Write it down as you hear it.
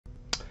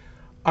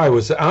I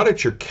was out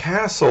at your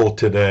castle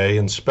today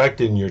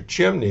inspecting your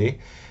chimney,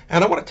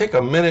 and I want to take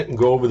a minute and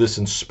go over this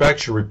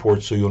inspection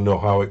report so you'll know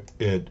how it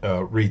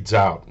reads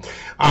out.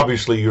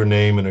 Obviously, your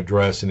name and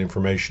address and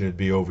information would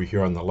be over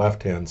here on the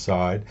left-hand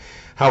side.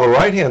 How the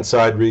right-hand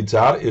side reads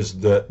out is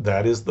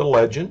that is the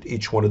legend.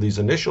 Each one of these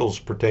initials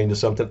pertain to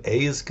something.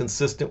 A is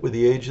consistent with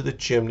the age of the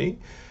chimney.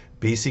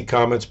 B, see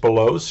comments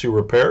below. C,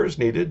 repairs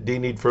needed. D,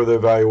 need further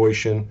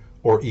evaluation.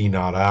 Or E,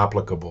 not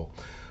applicable.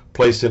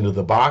 Placed into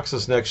the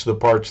boxes next to the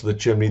parts of the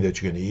chimney that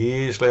you can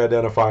easily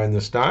identify in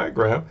this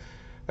diagram.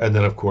 And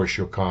then, of course,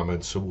 your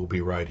comments will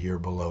be right here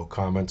below,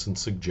 comments and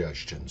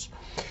suggestions.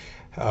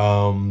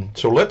 So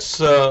let's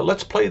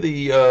play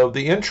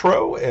the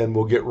intro, and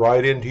we'll get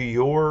right into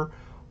your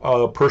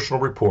personal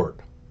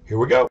report. Here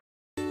we go.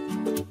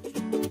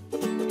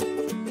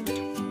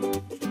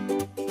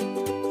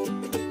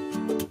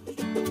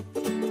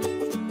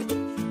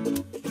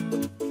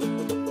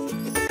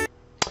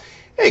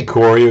 Hey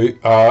Corey,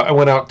 I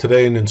went out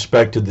today and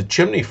inspected the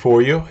chimney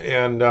for you,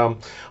 and I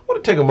want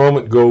to take a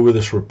moment and go over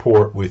this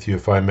report with you,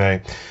 if I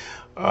may.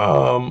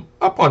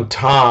 Up on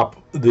top,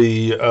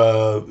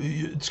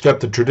 it's got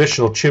the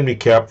traditional chimney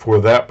cap for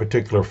that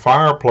particular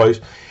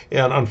fireplace,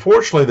 and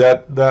unfortunately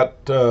that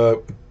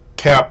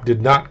cap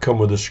did not come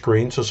with a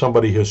screen, so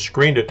somebody has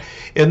screened it.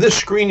 And this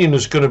screening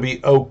is going to be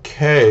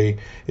okay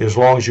as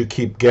long as you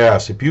keep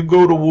gas. If you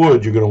go to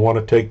wood, you're going to want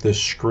to take this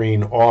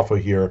screen off of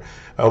here.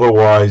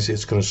 Otherwise,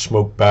 it's going to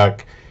smoke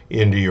back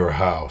into your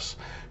house.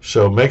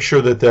 So make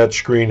sure that that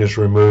screen is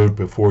removed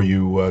before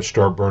you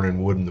start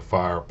burning wood in the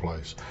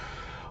fireplace.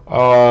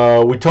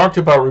 We talked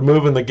about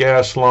removing the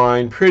gas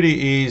line. Pretty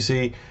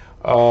easy.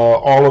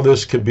 All of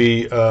this could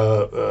be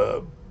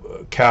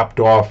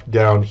capped off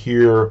down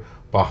here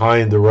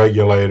behind the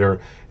regulator,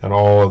 and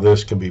all of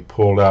this can be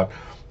pulled out.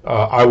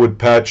 I would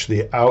patch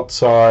the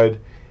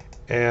outside,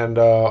 and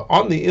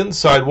on the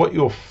inside what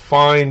you'll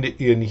find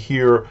in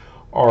here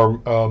are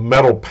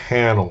metal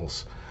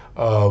panels.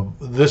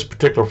 This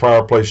particular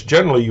fireplace,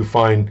 generally you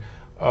find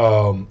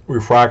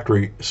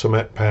refractory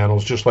cement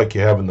panels just like you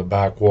have in the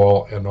back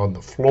wall and on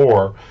the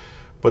floor,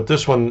 but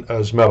this one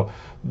is metal.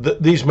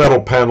 These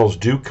metal panels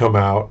do come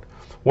out.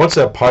 Once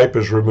that pipe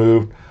is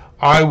removed,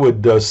 I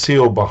would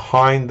seal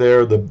behind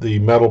there, the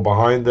metal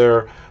behind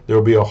there.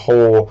 There'll be a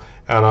hole,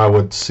 and I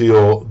would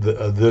seal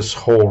this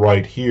hole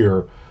right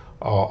here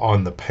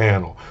on the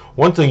panel.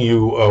 One thing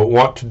you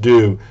want to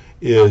do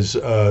is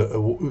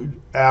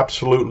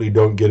absolutely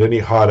don't get any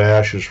hot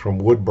ashes from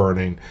wood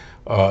burning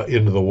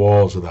into the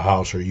walls of the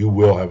house, or you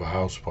will have a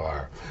house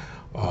fire.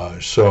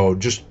 So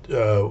just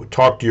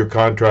talk to your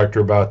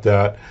contractor about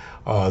that.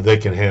 They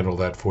can handle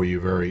that for you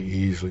very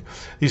easily.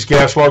 These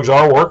gas logs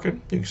are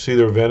working. You can see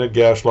they're vented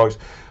gas logs.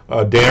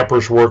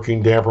 Damper's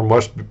working. Damper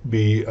must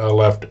be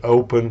left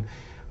open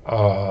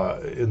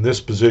in this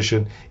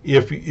position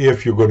if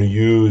you're going to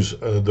use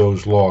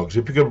those logs.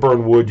 If you're going to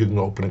burn wood, you can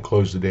open and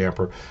close the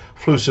damper.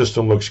 Flue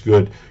system looks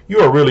good. You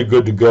are really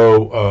good to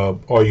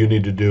go. All you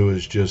need to do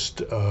is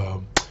just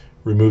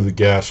remove the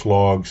gas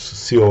logs,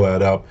 seal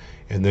that up,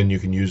 and then you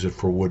can use it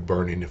for wood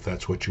burning if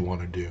that's what you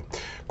want to do.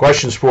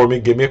 Questions for me,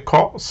 give me a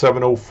call,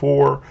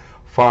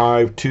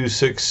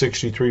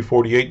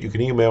 704-526-6348. You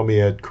can email me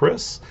at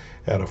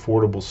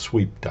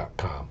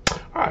chris@affordablesweep.com. All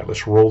right,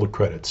 let's roll the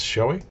credits,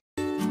 shall we?